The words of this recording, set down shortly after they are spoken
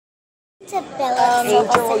To Bella, Angel,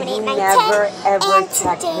 you never ever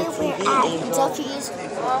checked the TV, Angel. Duffy's.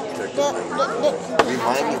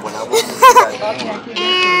 Remind me when I was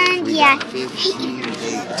And yeah.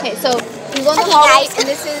 Okay, so you go in the hallway, and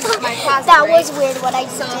this is my closet. That was weird what I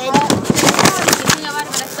did.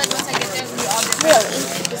 Really?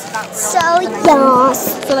 So yes.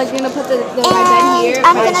 So like you're gonna put the my bed here.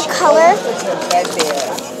 I'm gonna color.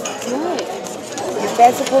 Your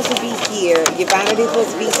bed's supposed to be here. Your vanity's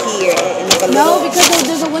supposed to be here. And No, because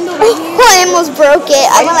there's a window right here. I almost broke it.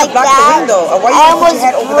 I went like that. I almost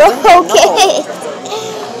broke it.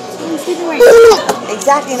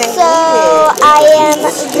 Exactly. So I am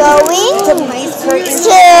going to.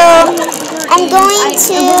 I'm going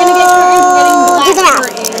to do the math.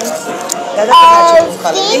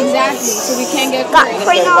 Exactly. So we can't get Got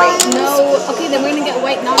crayons. No. Okay, then we're gonna get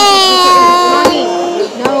white now.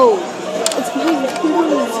 No.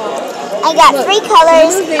 I got three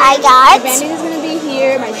colors. I got my bandage is gonna be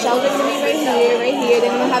here. My shells are gonna be right here.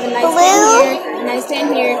 Then I'm gonna have a nice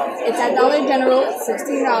stand here. It's at Dollar General,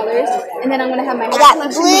 $16. And then I'm gonna have my hat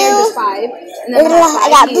collection here, just $5. And then I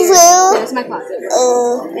got blue. That's my closet.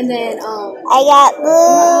 And then I got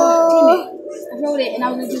blue. I wrote it, and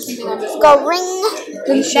I was gonna do something on this. Go ring.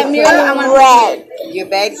 That mirror, I want red. Your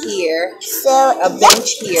bed here. So a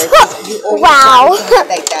bench here. Wow.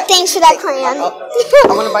 Like that. Thanks for that crayon. I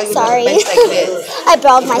want to buy you Sorry. a bench like this. I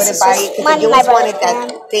borrowed my sister's. My brother's crayon.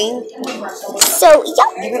 That thing. So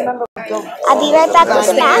yeah. You remember? I'll be right back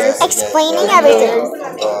with math, explaining everything.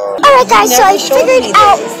 Alright guys, so I figured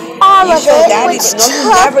out all of it, which took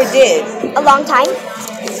a long time.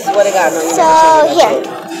 What I got? So here.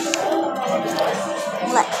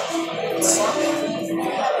 Look.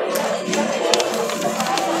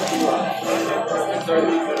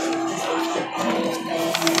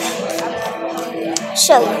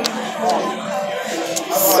 Show you.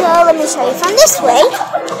 So let me show you from this way.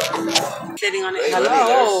 Sitting on it.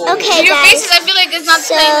 Hello. Okay, your guys. faces, I feel like it's not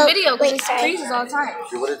playing the video because it sorry. freezes all the time.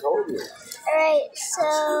 She would have told you. Alright,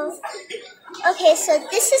 so so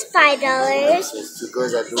this is $5.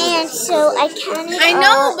 And so I counted I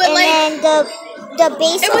know, but and like then the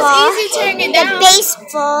baseball, it was easy tearing it down. The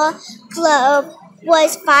baseball glove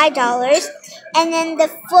was $5, and then the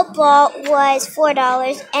football was $4,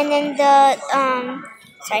 and then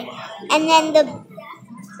the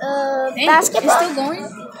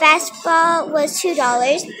basketball was $2.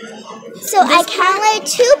 So I counted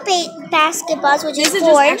two basketballs, which is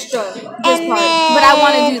 4. Extra, and then but I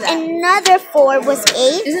want to do that. Another 4 was 8.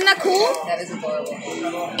 Isn't that cool? That is adorable.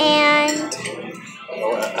 And I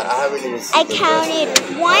haven't even seen I counted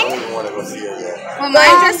one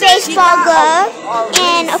baseball glove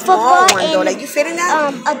and a football and like you fit in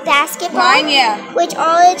that? a basketball. Mine, yeah. Which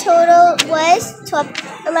all the total was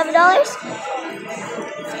 $11.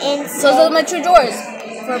 And So those are my 2 drawers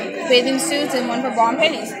for bathing suits and one for bra and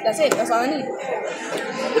panties. That's it. That's all I need.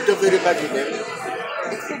 Put the video back in there.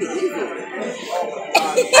 It's pretty easy.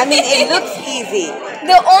 I mean, it looks easy.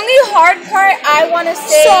 The only hard part I want to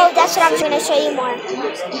say. So that's what I'm going to show you more.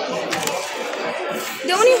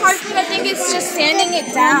 The only hard part I think is just sanding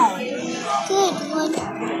it down. Good one.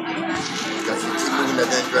 Count,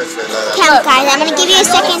 Count, guys. I'm going to give you a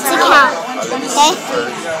second to count. Okay?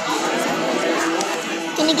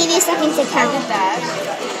 Can you give you a second to count?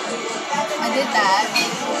 I did that.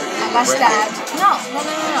 I watched that. No.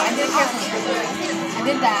 I did it carefully. I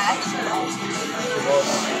did that.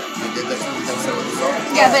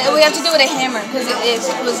 Yeah, but we have to do it with a hammer because it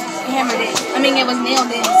was hammered in. I mean, it was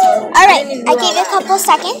nailed in. So Alright, I gave you a couple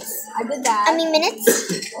seconds. I did that. Minutes.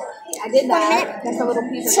 I did that. That's a little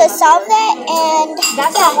piece To solve that, and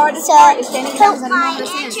that's the hardest part is standing down because I don't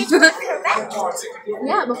answers understand. were correct.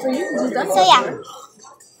 Yeah, but for you, you've done it. So yeah,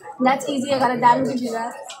 That's easy. I got a dad who can do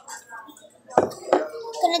that.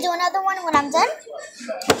 gonna do another one when I'm done.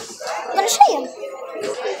 I'm gonna show you.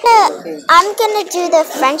 I'm gonna do the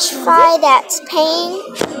French fry that's pain,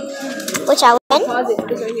 which I win. Pause it.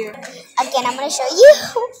 It's right here. Again, I'm gonna show you.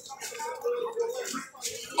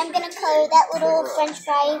 I'm gonna color that little French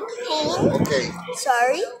fry pain. Okay.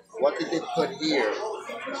 Sorry. What did they put here?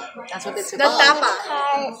 That's what they took The tapa.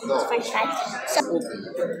 French fry. So,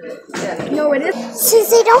 No, it is. since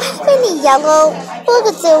they don't have any yellow, we'll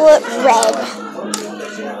do it red.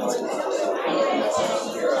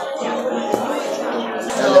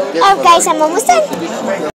 Oh, guys, I'm almost done.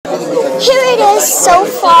 Here it is so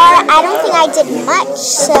far. I don't think I did much,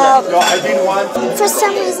 so for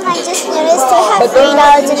some reason I just noticed they have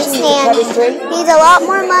 $3 in the stand. Needs a lot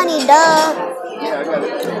more money, duh.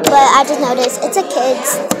 But I just noticed it's a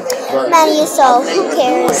kid's menu, so who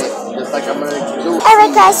cares? Just like American Zoo. Alright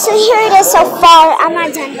guys, so here it is so far. I'm not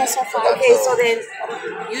done with so far. Okay, so then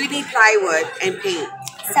you need plywood and paint.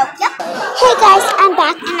 So, yep. Hey guys, I'm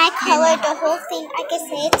back and I colored the whole thing. I can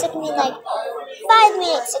say it took me like 5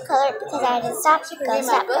 minutes to color it because I had to stop,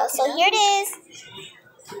 go. So here it is.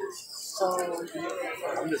 It's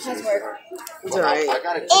alright.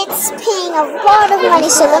 It's paying a lot of money,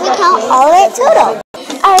 so let me count all in total.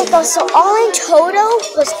 Alright guys, so all in total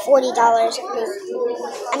was $40.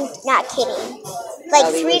 I'm not kidding.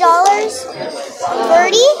 Like $3,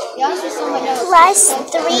 30 plus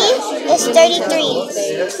 3 is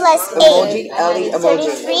 33 plus 8,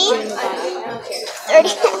 33,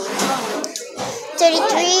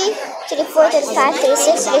 33, 34, 35,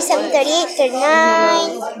 36, 37, 38,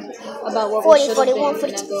 39, 40, 41,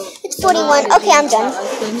 42. It's 41. Okay, I'm done.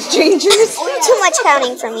 Strangers? Too much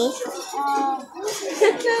counting for me.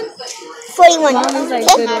 41. Okay.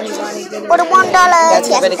 $41.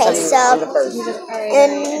 Yes, okay. So,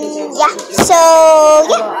 yeah. So,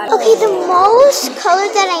 yeah. Okay, the most color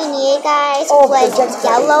that I needed, guys, was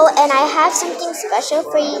yellow, and I have something special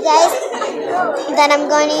for you guys that I'm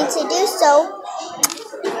going to do. So,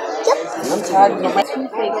 I'm tired of my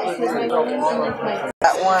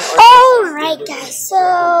alright guys, so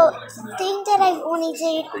the thing that I only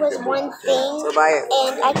did was one thing,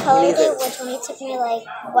 and I colored it, which only took me like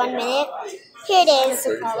 1 minute. Here it is,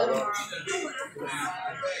 the color.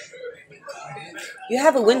 You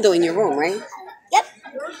have a window in your room, right? Yep.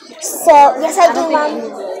 So, yes I do, Mom.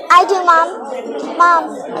 I do, Mom. Mom,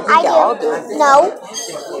 I do. No.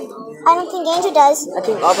 I don't think Angel does. I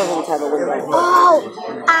think all the rooms have a window. Oh,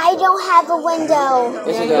 I don't have a window.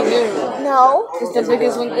 Yes, you do. No. It's the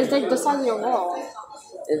biggest window. It's like the size of your wall.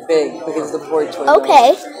 It's big because the porch window.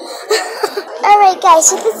 Okay. Alright guys,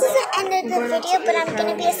 so this is the end of the video, but I'm going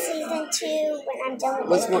to be a season 2 when I'm done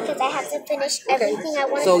with this because I have to finish everything I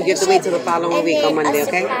want to finish. So you have to wait till the following week on Monday,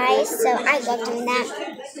 okay? So I love doing that.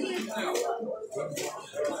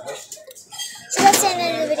 So that's the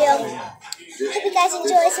end of the video. Hope you guys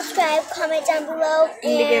enjoy. Subscribe, comment down below,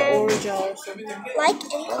 and like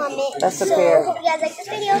and comment. That's a so pair. hope you guys like this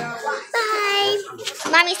video. Bye.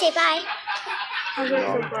 Mommy, say bye. No, I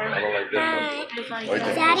don't like this Bye. one.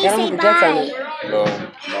 Daddy, say bye. No.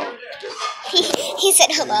 He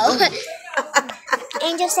said hello.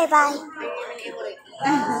 Angel, say bye.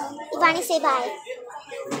 Ivani, say bye.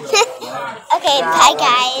 Okay, bye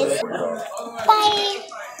guys. Bye.